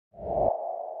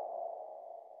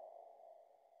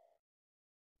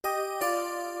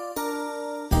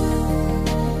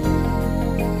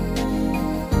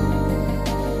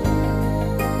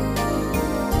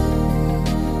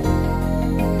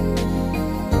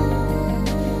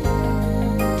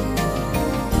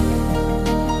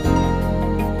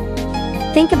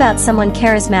Think about someone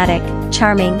charismatic,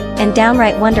 charming, and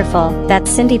downright wonderful.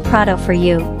 That's Cindy Prado for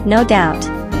you, no doubt.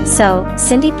 So,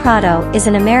 Cindy Prado is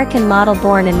an American model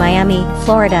born in Miami,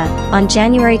 Florida, on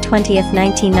January 20,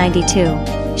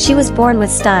 1992. She was born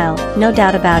with style, no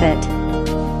doubt about it.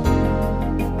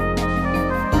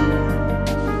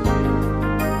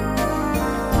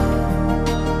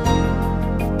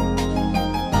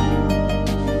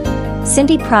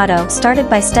 Cindy Prado started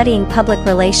by studying public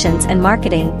relations and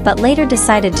marketing, but later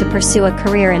decided to pursue a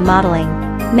career in modeling.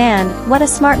 Man, what a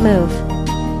smart move.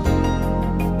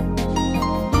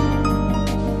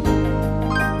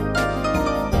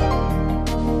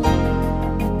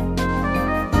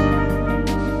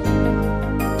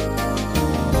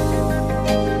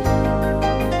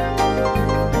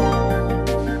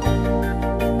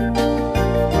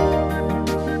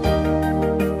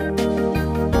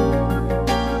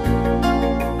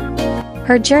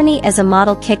 Her journey as a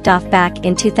model kicked off back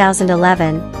in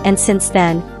 2011, and since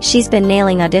then, she's been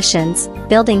nailing auditions,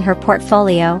 building her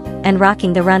portfolio, and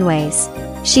rocking the runways.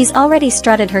 She's already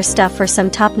strutted her stuff for some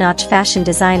top-notch fashion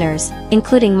designers,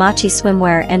 including Machi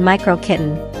Swimwear and Micro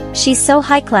Kitten. She's so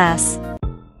high class.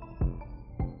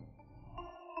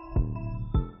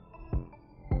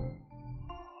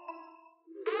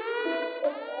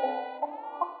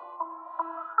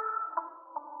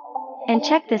 And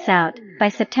check this out, by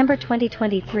September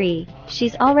 2023,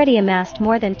 she's already amassed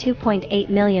more than 2.8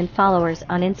 million followers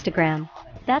on Instagram.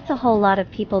 That's a whole lot of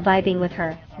people vibing with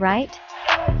her, right?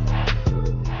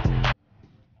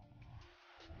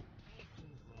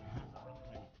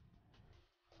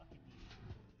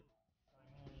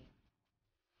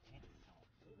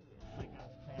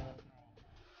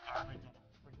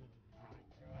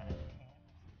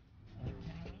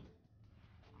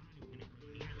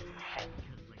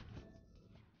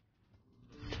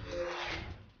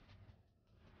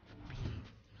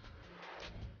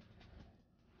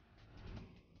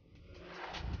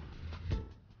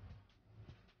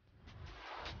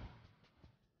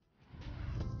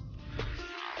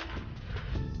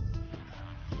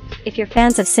 If you're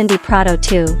fans of Cindy Prado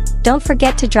too, don't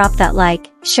forget to drop that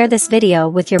like, share this video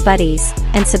with your buddies,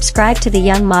 and subscribe to the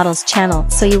Young Models channel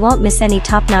so you won't miss any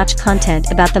top-notch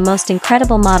content about the most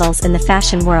incredible models in the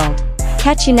fashion world.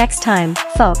 Catch you next time,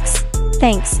 folks.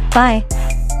 Thanks, bye.